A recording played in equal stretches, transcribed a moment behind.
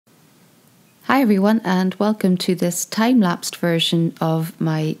Hi everyone, and welcome to this time-lapsed version of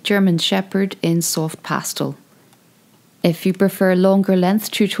my German Shepherd in soft pastel. If you prefer longer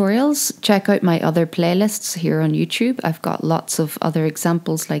length tutorials, check out my other playlists here on YouTube. I've got lots of other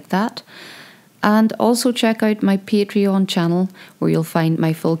examples like that. And also check out my Patreon channel where you'll find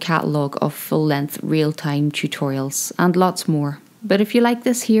my full catalogue of full-length real-time tutorials and lots more. But if you like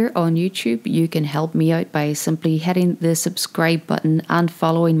this here on YouTube, you can help me out by simply hitting the subscribe button and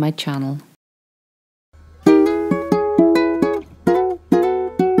following my channel.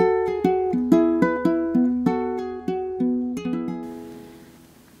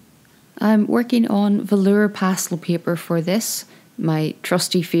 I'm working on Velour pastel paper for this, my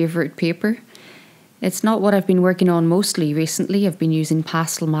trusty favourite paper. It's not what I've been working on mostly recently. I've been using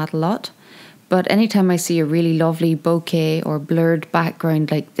Pastelmat a lot, but anytime I see a really lovely bokeh or blurred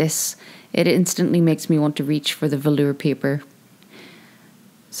background like this, it instantly makes me want to reach for the Velour paper.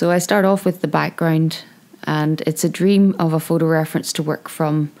 So I start off with the background, and it's a dream of a photo reference to work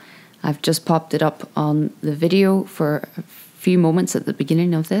from. I've just popped it up on the video for a few moments at the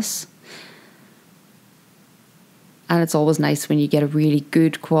beginning of this. And it's always nice when you get a really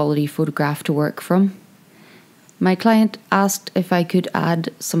good quality photograph to work from. My client asked if I could add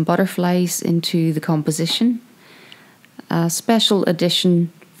some butterflies into the composition. A special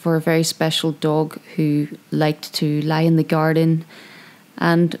addition for a very special dog who liked to lie in the garden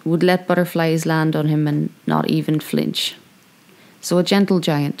and would let butterflies land on him and not even flinch. So a gentle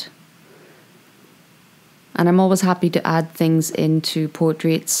giant. And I'm always happy to add things into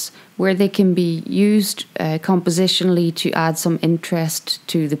portraits where they can be used compositionally to add some interest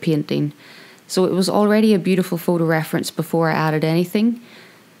to the painting. So it was already a beautiful photo reference before I added anything.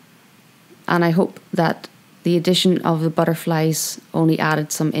 And I hope that the addition of the butterflies only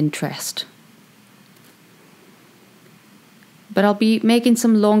added some interest. But I'll be making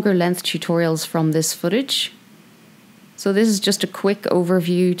some longer length tutorials from this footage. So this is just a quick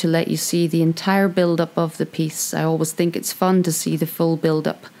overview to let you see the entire build-up of the piece. I always think it's fun to see the full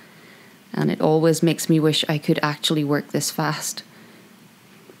build-up, and it always makes me wish I could actually work this fast.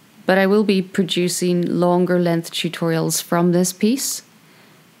 But I will be producing longer length tutorials from this piece.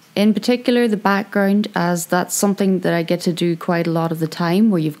 In particular the background, as that's something that I get to do quite a lot of the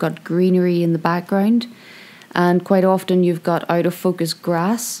time, where you've got greenery in the background, and quite often you've got out of focus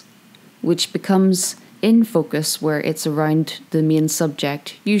grass, which becomes in focus where it's around the main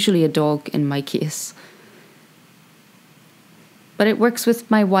subject, usually a dog in my case. But it works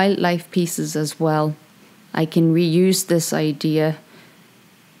with my wildlife pieces as well. I can reuse this idea,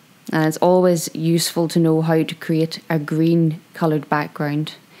 and it's always useful to know how to create a green coloured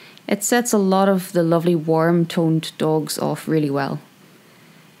background. It sets a lot of the lovely warm toned dogs off really well.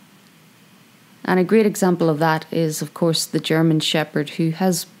 And a great example of that is of course the German Shepherd, who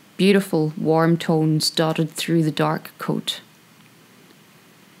has beautiful warm tones dotted through the dark coat.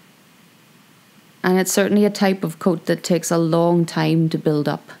 And it's certainly a type of coat that takes a long time to build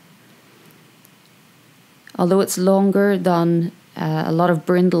up. Although it's longer than a lot of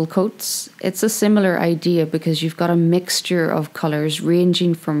brindle coats, it's a similar idea because you've got a mixture of colours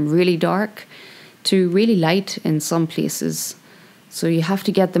ranging from really dark to really light in some places. So you have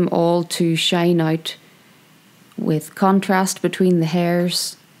to get them all to shine out with contrast between the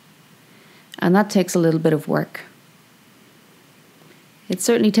hairs. And that takes a little bit of work. It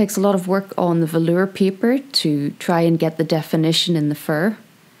certainly takes a lot of work on the velour paper to try and get the definition in the fur.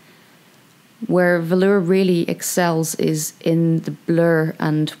 Where velour really excels is in the blur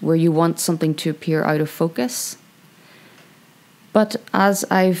and where you want something to appear out of focus. But as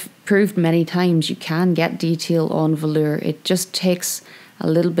I've proved many times, you can get detail on velour. It just takes a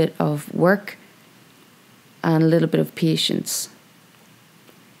little bit of work and a little bit of patience.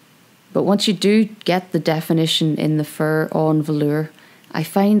 But once you do get the definition in the fur on velour, I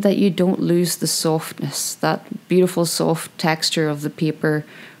find that you don't lose the softness. That beautiful soft texture of the paper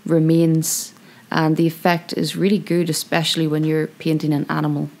remains, and the effect is really good, especially when you're painting an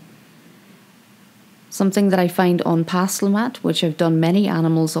animal. Something that I find on Pastelmat, which I've done many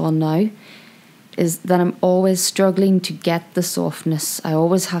animals on now, is that I'm always struggling to get the softness. I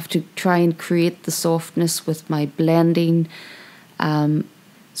always have to try and create the softness with my blending.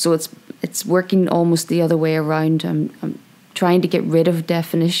 So it's working almost the other way around. I'm trying to get rid of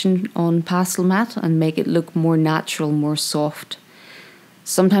definition on Pastelmat and make it look more natural, more soft.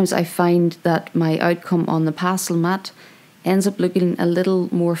 Sometimes I find that my outcome on the Pastelmat ends up looking a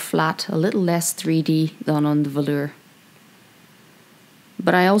little more flat, a little less 3D than on the velour.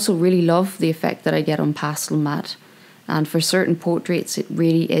 But I also really love the effect that I get on Pastelmat, and for certain portraits it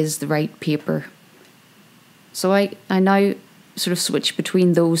really is the right paper. So I now sort of switch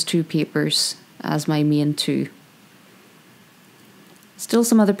between those two papers as my main two. Still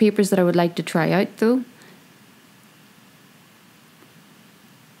some other papers that I would like to try out though.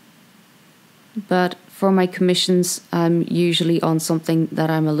 But for my commissions, I'm usually on something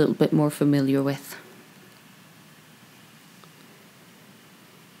that I'm a little bit more familiar with.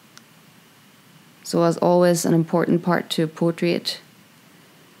 So as always, an important part to a portrait,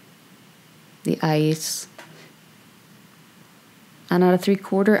 the eyes. And at a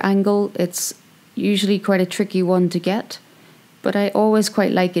 3/4 angle, it's usually quite a tricky one to get. But I always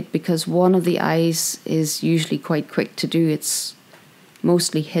quite like it because one of the eyes is usually quite quick to do. It's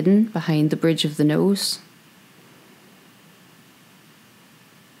mostly hidden behind the bridge of the nose.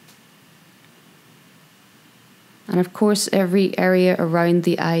 And of course, every area around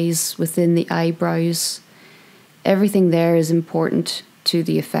the eyes, within the eyebrows, everything there is important to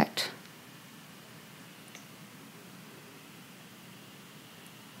the effect.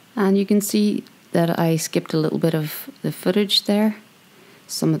 And you can see that I skipped a little bit of the footage there.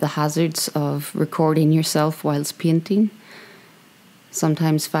 Some of the hazards of recording yourself whilst painting.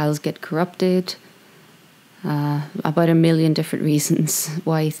 Sometimes files get corrupted. About a million different reasons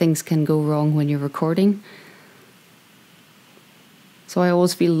why things can go wrong when you're recording. So I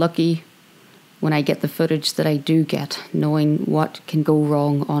always feel lucky when I get the footage that I do get, knowing what can go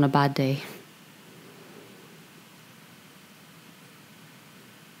wrong on a bad day.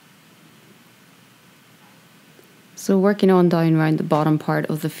 So working on down around the bottom part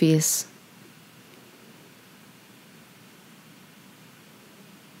of the face.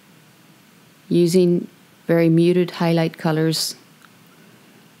 Using very muted highlight colours.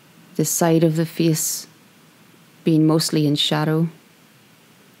 The side of the face being mostly in shadow.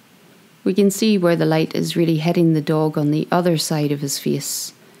 We can see where the light is really hitting the dog on the other side of his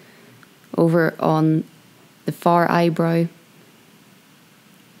face. Over on the far eyebrow.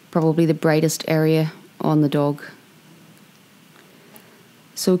 Probably the brightest area on the dog.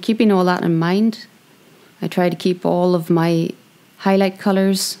 So keeping all that in mind, I try to keep all of my highlight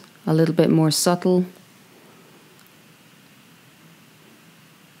colours a little bit more subtle.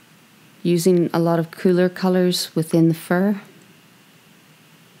 Using a lot of cooler colours within the fur.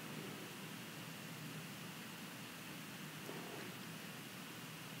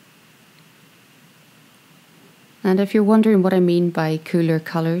 And if you're wondering what I mean by cooler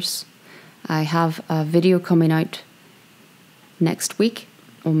colours, I have a video coming out next week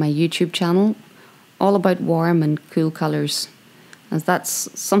on my YouTube channel, all about warm and cool colours, as that's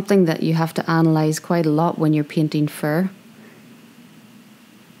something that you have to analyse quite a lot when you're painting fur.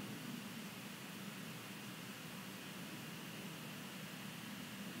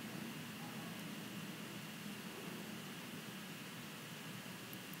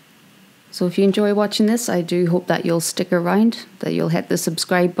 So if you enjoy watching this, I do hope that you'll stick around, that you'll hit the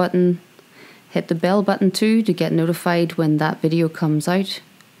subscribe button, hit the bell button too to get notified when that video comes out.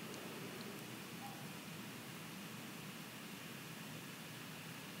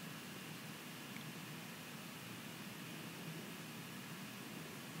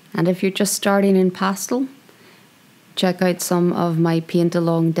 And if you're just starting in pastel, check out some of my paint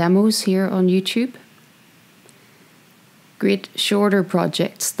along demos here on YouTube. Great shorter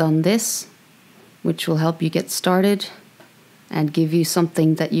projects than this, which will help you get started and give you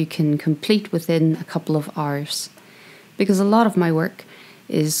something that you can complete within a couple of hours. Because a lot of my work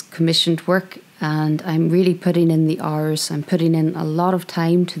is commissioned work and I'm really putting in the hours. I'm putting in a lot of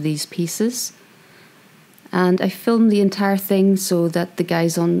time to these pieces. And I film the entire thing so that the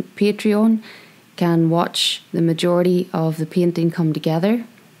guys on Patreon can watch the majority of the painting come together.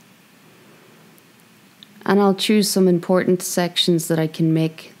 And I'll choose some important sections that I can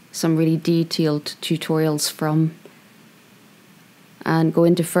make some really detailed tutorials from and go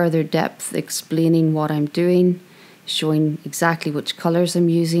into further depth explaining what I'm doing, showing exactly which colours I'm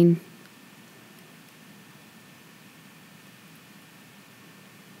using.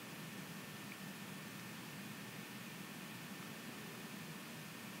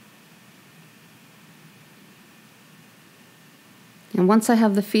 And once I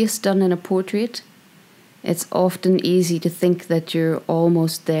have the face done in a portrait, it's often easy to think that you're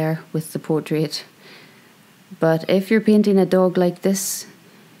almost there with the portrait. But if you're painting a dog like this,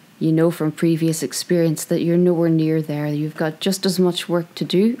 you know from previous experience that you're nowhere near there. You've got just as much work to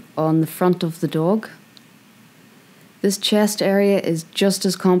do on the front of the dog. This chest area is just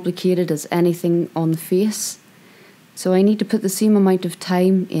as complicated as anything on the face. So I need to put the same amount of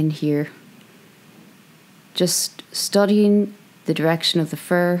time in here. Just studying the direction of the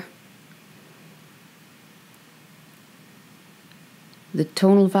fur, the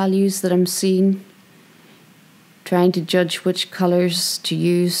tonal values that I'm seeing, trying to judge which colours to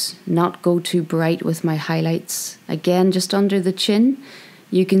use, not go too bright with my highlights. Again, just under the chin,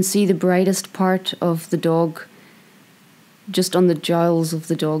 you can see the brightest part of the dog, just on the jowls of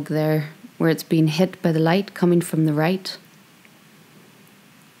the dog there, where it's been hit by the light coming from the right.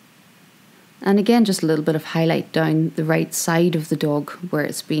 And again, just a little bit of highlight down the right side of the dog where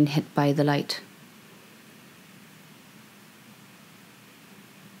it's been hit by the light.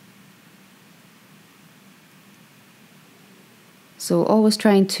 So always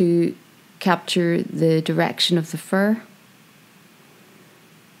trying to capture the direction of the fur,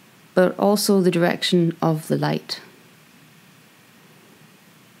 but also the direction of the light.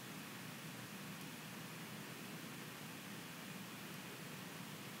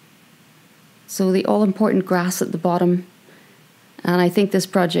 So the all-important grass at the bottom, and I think this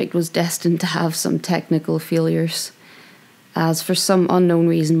project was destined to have some technical failures, as for some unknown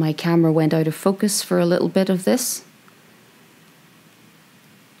reason my camera went out of focus for a little bit of this.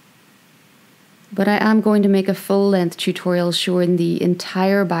 But I am going to make a full-length tutorial showing the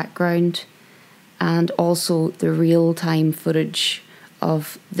entire background and also the real-time footage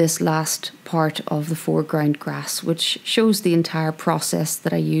of this last part of the foreground grass, which shows the entire process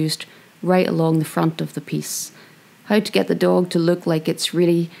that I used right along the front of the piece. How to get the dog to look like it's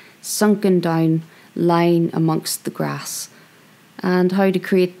really sunken down, lying amongst the grass, and how to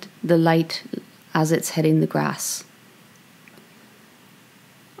create the light as it's hitting the grass.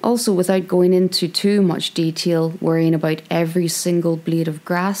 Also, without going into too much detail, worrying about every single blade of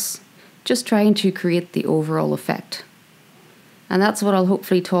grass, just trying to create the overall effect. And that's what I'll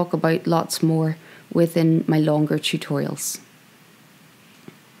hopefully talk about lots more within my longer tutorials.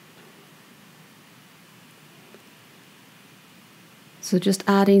 So just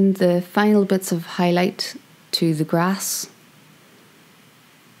adding the final bits of highlight to the grass.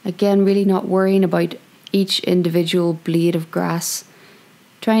 Again, really not worrying about each individual blade of grass,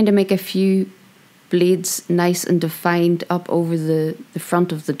 trying to make a few blades nice and defined up over the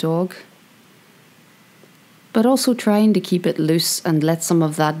front of the dog, but also trying to keep it loose and let some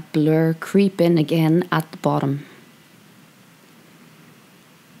of that blur creep in again at the bottom.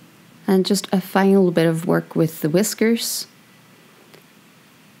 And just a final bit of work with the whiskers,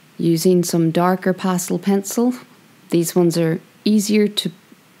 using some darker pastel pencil. These ones are easier to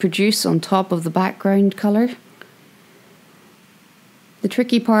produce on top of the background colour. The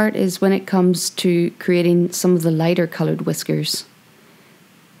tricky part is when it comes to creating some of the lighter coloured whiskers.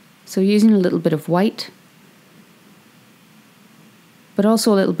 So using a little bit of white, but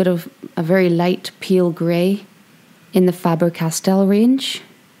also a little bit of a very light pale grey in the Faber Castell range.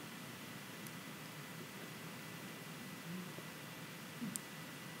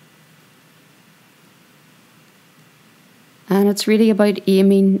 And it's really about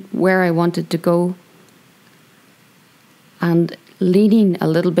aiming where I wanted to go and leaning a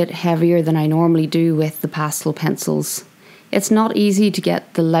little bit heavier than I normally do with the pastel pencils. It's not easy to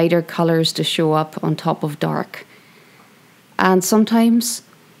get the lighter colours to show up on top of dark. And sometimes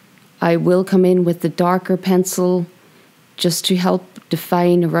I will come in with the darker pencil just to help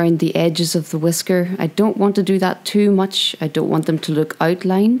define around the edges of the whisker. I don't want to do that too much. I don't want them to look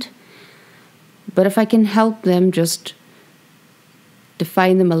outlined. But if I can help them just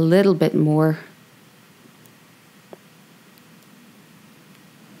define them a little bit more,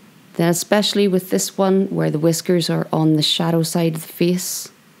 then especially with this one where the whiskers are on the shadow side of the face,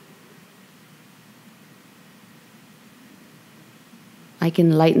 I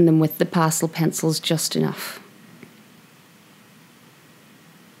can lighten them with the pastel pencils just enough.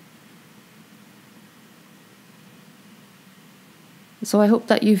 So I hope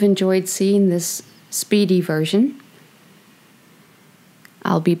that you've enjoyed seeing this speedy version.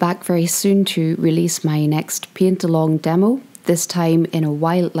 I'll be back very soon to release my next paint along demo, this time in a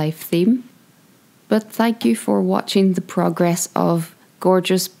wildlife theme. But thank you for watching the progress of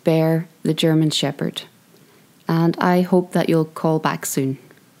Gorgeous Bear the German Shepherd, and I hope that you'll call back soon.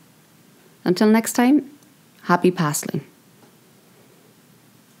 Until next time, happy pasteling.